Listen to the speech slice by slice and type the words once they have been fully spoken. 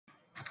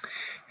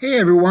Hey,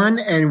 everyone,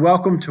 and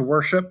welcome to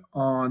worship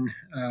on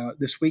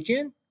this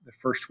weekend, the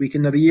first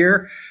weekend of the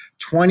year.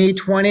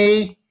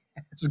 2020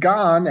 is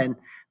gone, and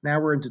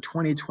now we're into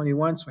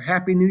 2021. So,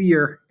 Happy New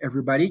Year,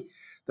 everybody.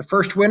 The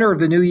first winner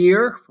of the new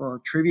year for our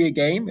trivia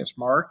game is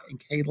Mark and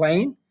Kay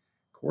Lane.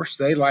 Of course,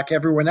 they, like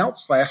everyone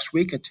else last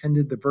week,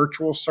 attended the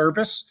virtual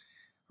service.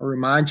 I'll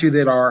remind you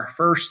that our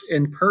first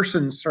in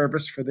person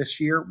service for this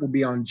year will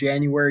be on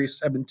January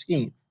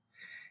 17th.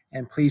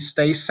 And please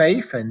stay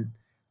safe and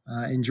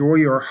enjoy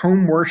your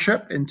home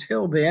worship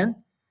until then.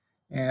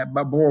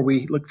 But boy,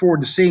 we look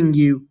forward to seeing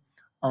you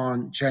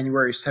on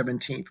January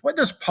 17th. What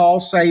does Paul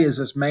say is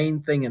his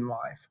main thing in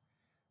life?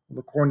 Well,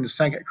 according to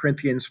 2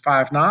 Corinthians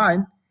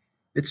 5:9,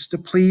 it's to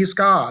please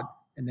God.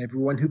 And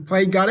everyone who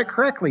played got it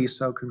correctly.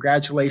 So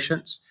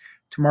congratulations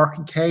to Mark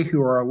and Kay,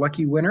 who are our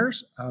lucky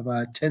winners of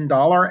a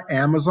 $10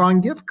 Amazon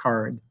gift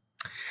card.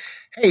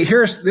 Hey,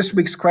 here's this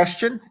week's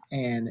question,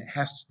 and it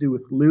has to do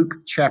with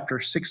Luke chapter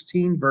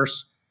 16,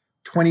 verse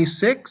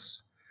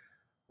 26.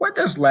 What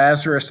does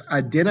Lazarus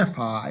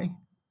identify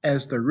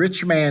as the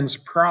rich man's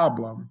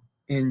problem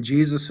in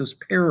Jesus'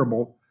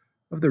 parable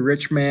of the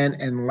rich man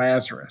and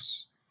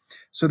Lazarus?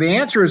 So the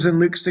answer is in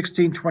Luke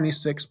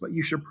 16:26, but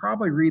you should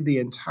probably read the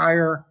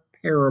entire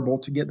parable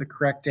to get the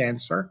correct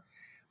answer.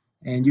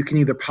 And you can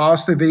either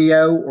pause the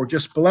video or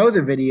just below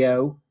the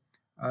video,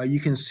 you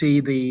can see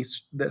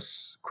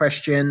this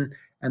question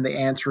and the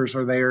answers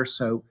are there.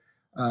 So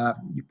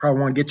you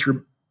probably want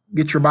to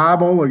get your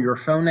Bible or your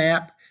phone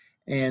app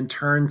and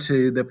turn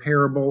to the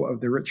parable of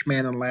the rich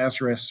man and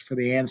Lazarus for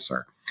the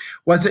answer.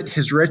 Was it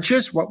his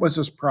riches? What was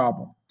his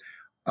problem?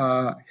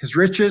 His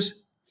riches,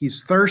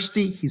 he's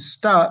thirsty, he's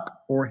stuck,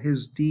 or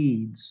his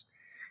deeds?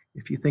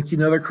 If you think you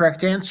know the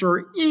correct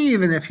answer,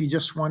 even if you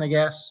just want to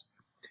guess,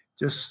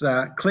 just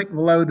click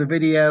below the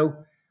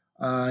video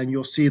and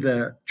you'll see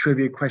the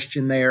trivia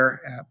question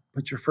there.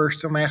 Put your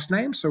first and last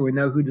name so we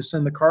know who to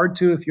send the card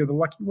to if you're the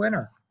lucky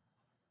winner.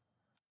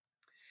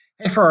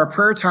 Hey, for our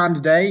prayer time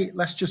today,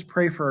 let's just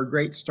pray for a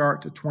great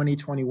start to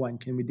 2021.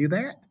 Can we do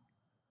that?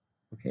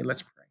 Okay,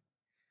 let's pray.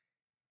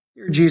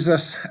 Dear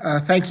Jesus,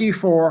 thank you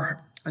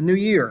for a new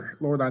year.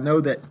 Lord, I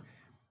know that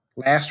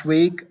last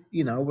week,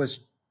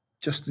 was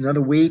just another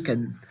week,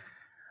 and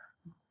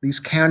these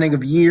counting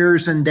of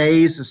years and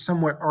days is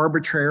somewhat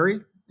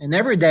arbitrary. And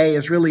every day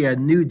is really a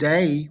new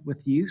day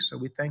with you. So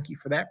we thank you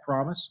for that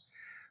promise.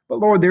 But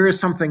Lord, there is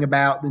something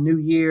about the new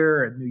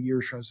year and New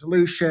Year's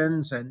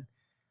resolutions, and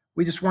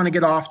we just want to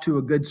get off to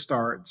a good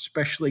start,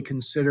 especially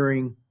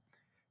considering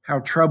how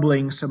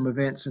troubling some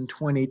events in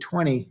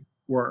 2020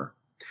 were.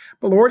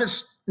 But Lord,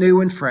 it's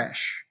new and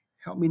fresh.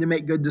 Help me to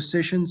make good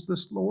decisions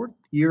this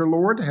year,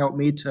 Lord. Help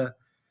me to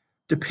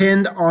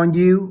depend on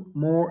you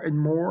more and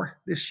more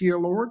this year,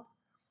 Lord.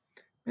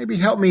 Maybe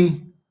help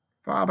me,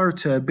 Father,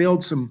 to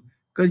build some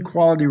good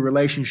quality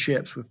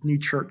relationships with new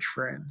church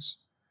friends.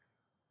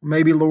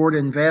 Maybe, Lord,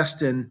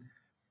 invest in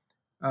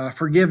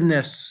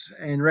forgiveness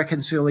and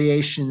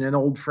reconciliation and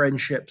old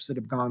friendships that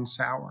have gone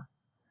sour.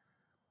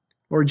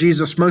 Lord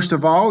Jesus, most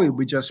of all,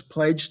 we just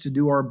pledge to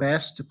do our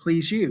best to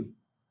please you.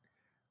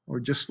 Or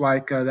just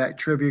like that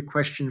trivia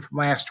question from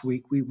last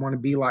week, we want to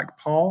be like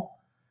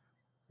Paul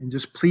and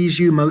just please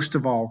you most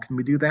of all. Can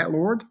we do that,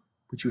 Lord?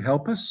 Would you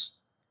help us?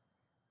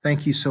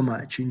 Thank you so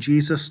much. In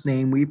Jesus'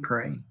 name we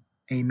pray.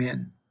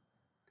 Amen.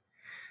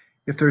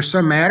 If there's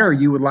some matter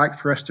you would like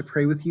for us to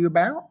pray with you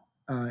about,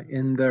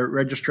 in the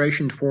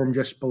registration form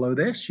just below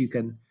this, you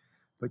can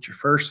put your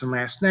first and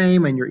last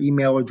name and your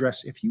email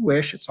address if you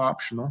wish. It's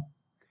optional.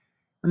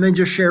 And then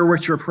just share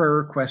what your prayer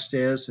request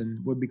is,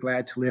 and we'll be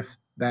glad to lift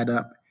that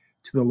up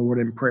to the Lord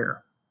in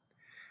prayer.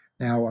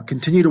 Now,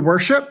 continue to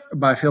worship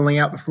by filling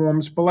out the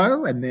forms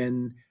below, and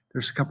then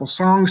there's a couple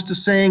songs to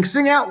sing.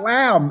 Sing out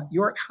loud.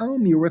 You're at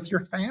home. You're with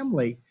your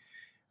family.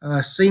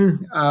 Sing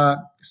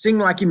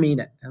like you mean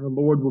it, and the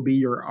Lord will be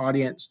your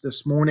audience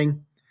this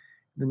morning.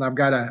 And I've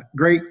got a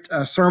great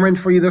sermon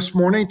for you this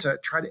morning to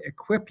try to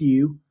equip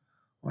you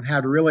on how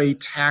to really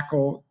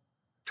tackle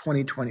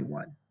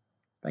 2021.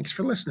 Thanks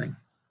for listening.